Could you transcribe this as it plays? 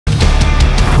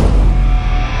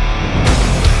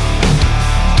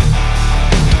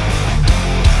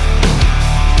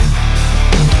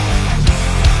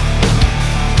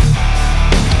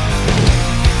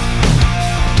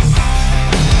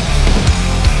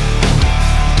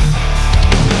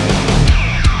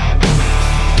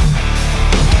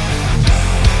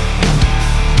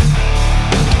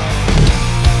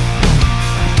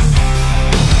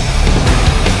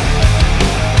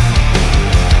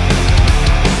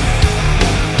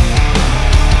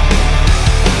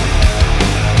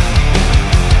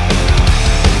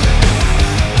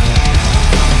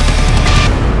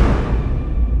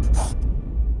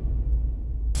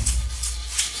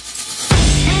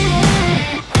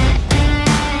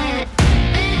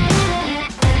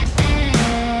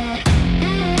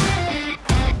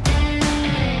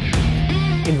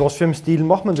für einen Stil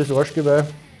macht man das Arschgeweih?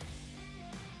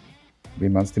 Wie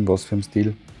meinst du, in was für einem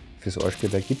Stil? Fürs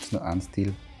Arschgeweih gibt es nur einen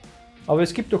Stil. Aber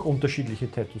es gibt doch unterschiedliche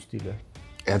Tattoo-Stile.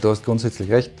 Ja, du hast grundsätzlich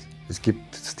recht. Es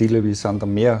gibt Stile wie Sand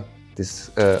am Meer.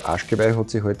 Das Arschgeweih hat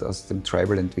sich halt aus dem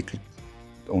Tribal entwickelt.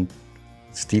 Und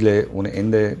Stile ohne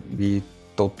Ende wie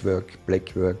Dotwork,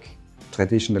 Blackwork,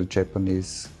 Traditional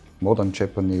Japanese, Modern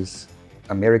Japanese,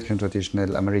 American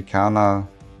Traditional, Amerikaner,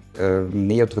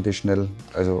 Neo-Traditional,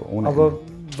 also ohne Aber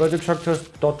Ende. weil du gesagt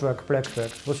hast, Dotwork,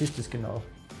 Blackwork, was ist das genau?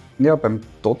 Ja, beim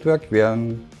Dotwork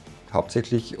werden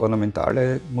hauptsächlich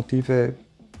ornamentale Motive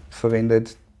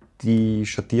verwendet, die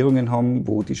Schattierungen haben,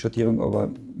 wo die Schattierung aber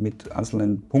mit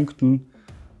einzelnen Punkten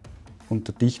und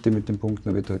der Dichte mit den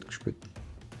Punkten wird halt gespielt.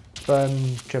 Beim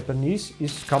Japanese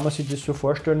kann man sich das so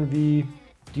vorstellen wie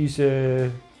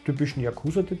diese typischen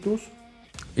Yakuza-Tattoos?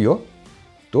 Ja,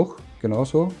 doch, genau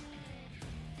so.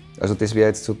 Also das wäre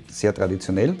jetzt so sehr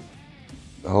traditionell,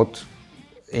 hat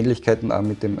Ähnlichkeiten auch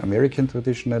mit dem American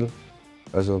Traditional,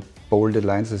 also bold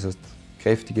lines, das heißt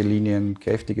kräftige Linien,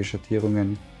 kräftige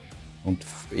Schattierungen und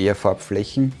eher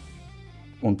Farbflächen.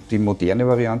 Und die moderne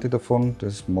Variante davon,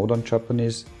 das Modern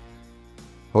Japanese,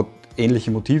 hat ähnliche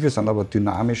Motive, sind aber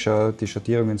dynamischer, die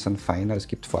Schattierungen sind feiner, es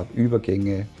gibt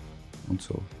Farbübergänge und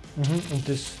so. Und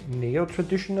das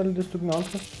Neo-Traditional, das du genannt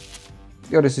hast?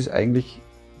 Ja, das ist eigentlich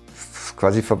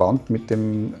quasi verwandt mit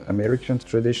dem American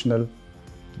Traditional,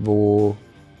 wo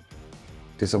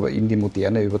das aber in die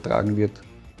Moderne übertragen wird.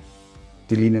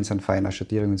 Die Linien sind feiner,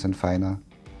 Schattierungen sind feiner,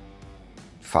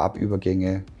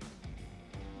 Farbübergänge,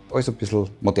 alles ein bisschen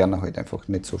moderner halt, einfach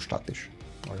nicht so statisch.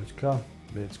 Alles klar,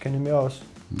 jetzt kenne ich mich aus.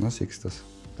 Na, siehst du das.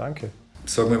 Danke.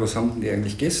 Sag mal, was haben die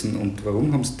eigentlich gegessen und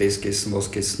warum haben sie das gegessen, was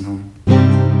sie gegessen haben?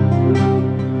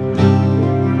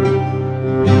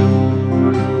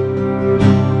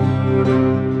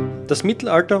 Das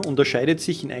Mittelalter unterscheidet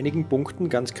sich in einigen Punkten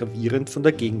ganz gravierend von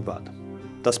der Gegenwart.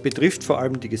 Das betrifft vor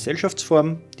allem die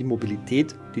Gesellschaftsform, die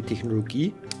Mobilität, die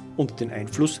Technologie und den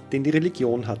Einfluss, den die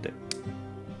Religion hatte.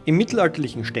 Im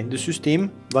mittelalterlichen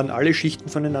Ständesystem waren alle Schichten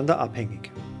voneinander abhängig.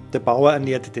 Der Bauer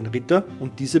ernährte den Ritter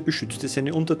und dieser beschützte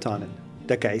seine Untertanen.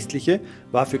 Der Geistliche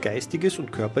war für geistiges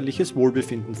und körperliches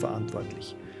Wohlbefinden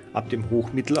verantwortlich. Ab dem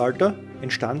Hochmittelalter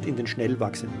entstand in den schnell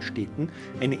wachsenden Städten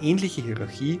eine ähnliche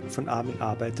Hierarchie von armen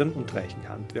Arbeitern und reichen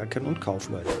Handwerkern und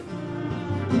Kaufleuten.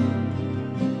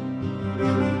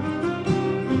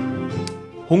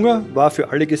 Hunger war für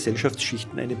alle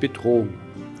Gesellschaftsschichten eine Bedrohung.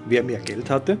 Wer mehr Geld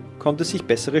hatte, konnte sich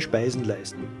bessere Speisen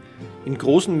leisten. In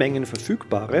großen Mengen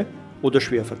verfügbare oder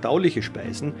schwer verdauliche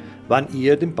Speisen waren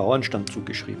eher dem Bauernstand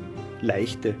zugeschrieben.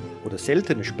 Leichte oder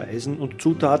seltene Speisen und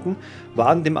Zutaten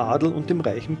waren dem Adel und dem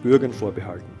reichen Bürgern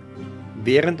vorbehalten.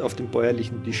 Während auf dem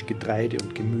bäuerlichen Tisch Getreide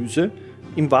und Gemüse,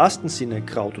 im wahrsten Sinne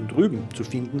Kraut und Rüben, zu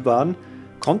finden waren,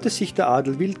 konnte sich der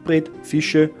Adel Wildbret,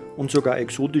 Fische und sogar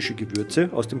exotische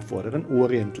Gewürze aus dem vorderen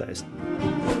Orient leisten.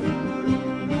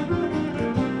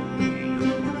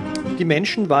 Die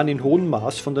Menschen waren in hohem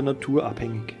Maß von der Natur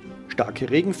abhängig. Starke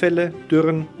Regenfälle,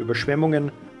 Dürren,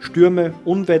 Überschwemmungen, Stürme,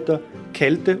 Unwetter,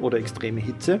 Kälte oder extreme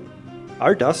Hitze,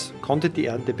 all das konnte die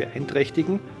Ernte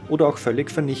beeinträchtigen oder auch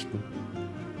völlig vernichten.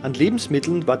 An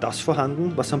Lebensmitteln war das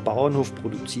vorhanden, was am Bauernhof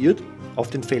produziert, auf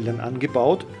den Feldern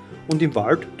angebaut und im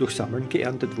Wald durch Sammeln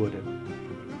geerntet wurde.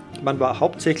 Man war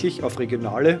hauptsächlich auf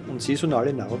regionale und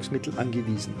saisonale Nahrungsmittel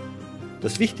angewiesen.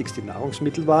 Das wichtigste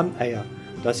Nahrungsmittel waren Eier,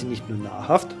 da sie nicht nur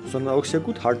nahrhaft, sondern auch sehr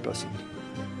gut haltbar sind.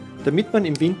 Damit man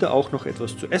im Winter auch noch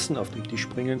etwas zu essen auf den Tisch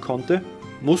bringen konnte,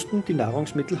 mussten die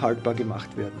Nahrungsmittel haltbar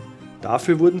gemacht werden.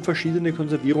 Dafür wurden verschiedene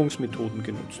Konservierungsmethoden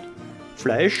genutzt.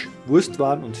 Fleisch,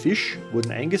 Wurstwaren und Fisch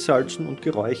wurden eingesalzen und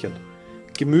geräuchert.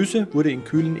 Gemüse wurde in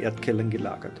kühlen Erdkellern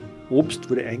gelagert. Obst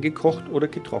wurde eingekocht oder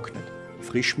getrocknet.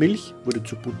 Frischmilch wurde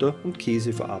zu Butter und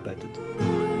Käse verarbeitet.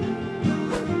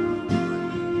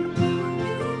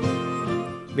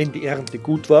 Wenn die Ernte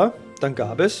gut war, dann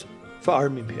gab es, vor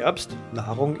allem im Herbst,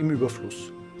 Nahrung im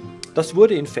Überfluss. Das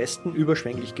wurde in Festen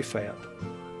überschwänglich gefeiert.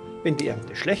 Wenn die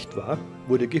Ernte schlecht war,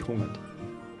 wurde gehungert.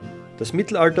 Das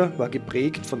Mittelalter war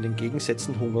geprägt von den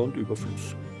Gegensätzen Hunger und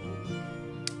Überfluss.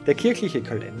 Der kirchliche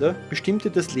Kalender bestimmte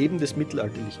das Leben des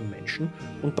mittelalterlichen Menschen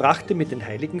und brachte mit den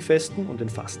Heiligenfesten und den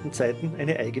Fastenzeiten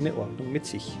eine eigene Ordnung mit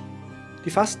sich.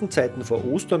 Die Fastenzeiten vor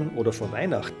Ostern oder vor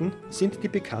Weihnachten sind die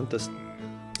bekanntesten.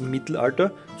 Im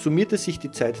Mittelalter summierte sich die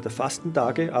Zeit der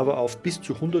Fastentage aber auf bis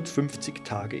zu 150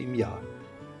 Tage im Jahr.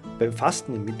 Beim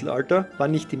Fasten im Mittelalter war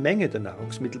nicht die Menge der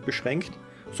Nahrungsmittel beschränkt,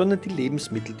 sondern die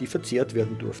Lebensmittel, die verzehrt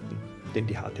werden durften. Denn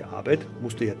die harte Arbeit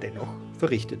musste ja dennoch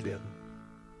verrichtet werden.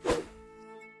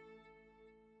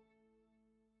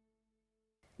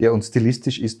 Ja, und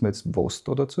stilistisch isst man jetzt was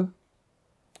da dazu?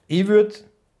 Ich würde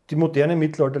die moderne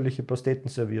mittelalterliche Pasteten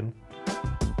servieren.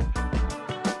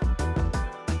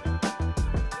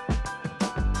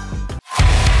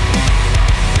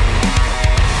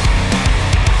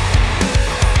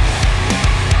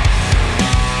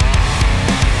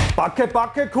 Backe,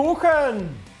 backe,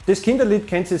 Kuchen! Das Kinderlied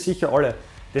kennt ihr sicher alle.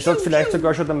 Das hat vielleicht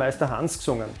sogar schon der Meister Hans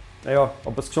gesungen. Naja,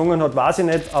 ob er es gesungen hat, weiß ich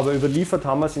nicht, aber überliefert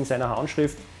haben wir es in seiner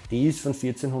Handschrift, die ist von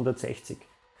 1460.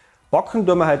 Backen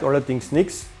tun wir heute allerdings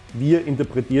nichts, wir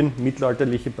interpretieren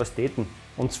mittelalterliche Pasteten.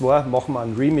 Und zwar machen wir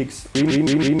einen Remix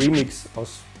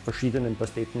aus verschiedenen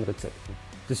Pastetenrezepten.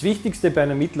 Das Wichtigste bei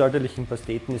einer mittelalterlichen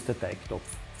Pasteten ist der Teigtopf.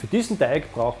 Für diesen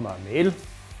Teig brauchen wir Mehl,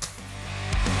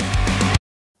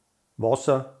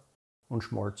 Wasser und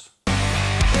Schmalz.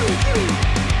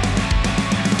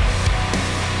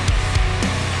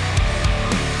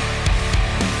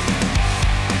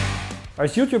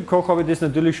 Als YouTube-Koch habe ich das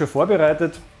natürlich schon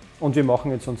vorbereitet und wir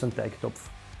machen jetzt unseren Teigtopf.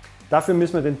 Dafür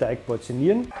müssen wir den Teig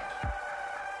portionieren.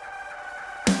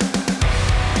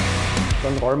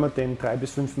 Dann rollen wir den 3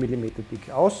 bis 5 mm dick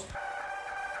aus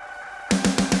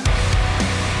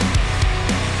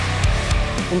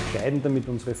und kleiden damit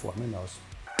unsere Formen aus.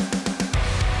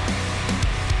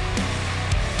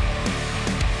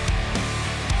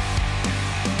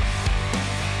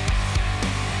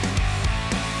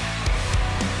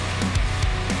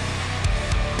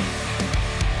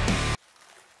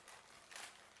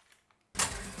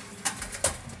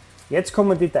 Jetzt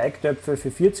kommen die Teigtöpfe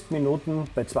für 40 Minuten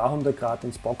bei 200 Grad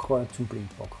ins Backrohr zum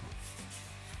Blindbacken.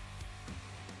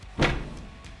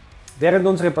 Während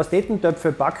unsere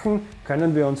Pastetentöpfe backen,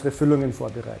 können wir unsere Füllungen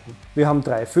vorbereiten. Wir haben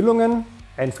 3 Füllungen,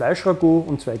 ein Fleischragout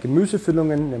und 2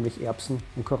 Gemüsefüllungen, nämlich Erbsen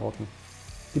und Karotten.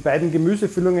 Die beiden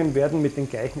Gemüsefüllungen werden mit den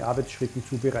gleichen Arbeitsschritten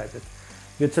zubereitet.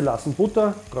 Wir zerlassen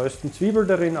Butter, rösten Zwiebel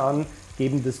darin an,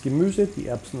 geben das Gemüse, die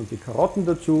Erbsen und die Karotten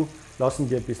dazu, lassen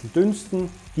die ein bisschen dünsten,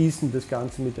 gießen das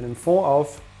Ganze mit einem Fond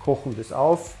auf, kochen das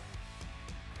auf.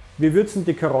 Wir würzen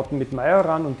die Karotten mit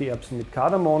Majoran und die Erbsen mit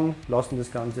Kardamom, lassen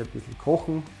das Ganze ein bisschen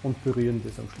kochen und pürieren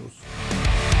das am Schluss.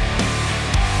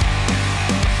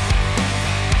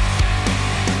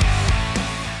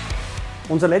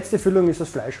 Unsere letzte Füllung ist das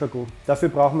Fleischragout. Dafür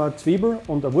brauchen wir Zwiebel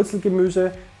und ein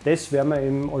Wurzelgemüse. Das werden wir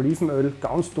im Olivenöl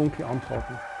ganz dunkel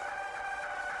anbraten.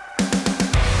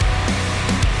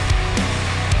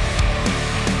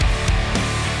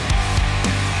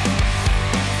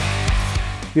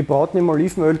 Wir braten im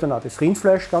Olivenöl dann auch das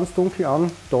Rindfleisch ganz dunkel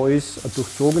an. Da ist ein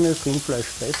durchzogenes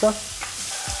Rindfleisch besser.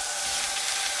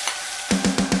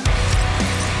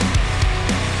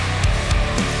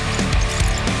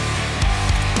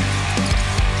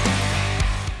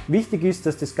 Wichtig ist,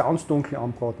 dass das ganz dunkel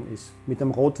anbraten ist. Mit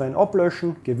einem Rotwein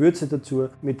ablöschen, Gewürze dazu,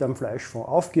 mit einem Fleischfond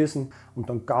aufgießen und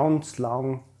dann ganz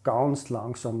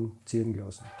langsam ziehen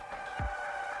lassen.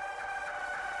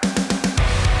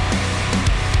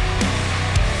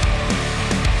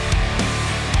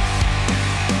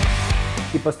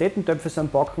 Die Pastetentöpfe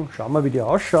sind backen, schauen wir, wie die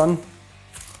ausschauen.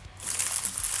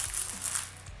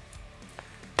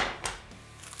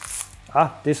 Ah,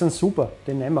 die sind super,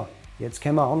 den nehmen wir. Jetzt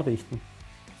können wir anrichten.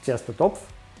 Zuerst der Topf,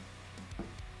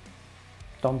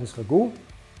 dann das Ragout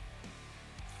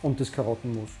und das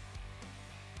Karottenmus.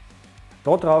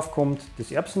 Da drauf kommt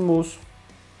das Erbsenmus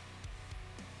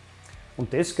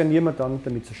und das garnieren wir dann,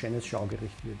 damit es ein schönes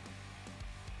Schaugericht wird.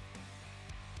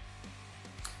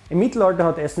 Im Mittelalter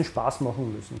hat Essen Spaß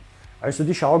machen müssen, also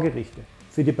die Schaugerichte.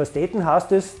 Für die Pasteten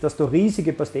heißt es, dass da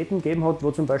riesige Pasteten gegeben hat, wo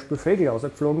zum Beispiel Vögel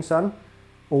rausgeflogen sind,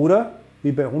 oder,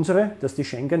 wie bei unsere, dass die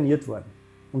schön garniert wurden.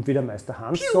 Und wie der Meister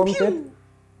Hans sagen wird,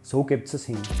 so gibt es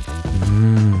hin.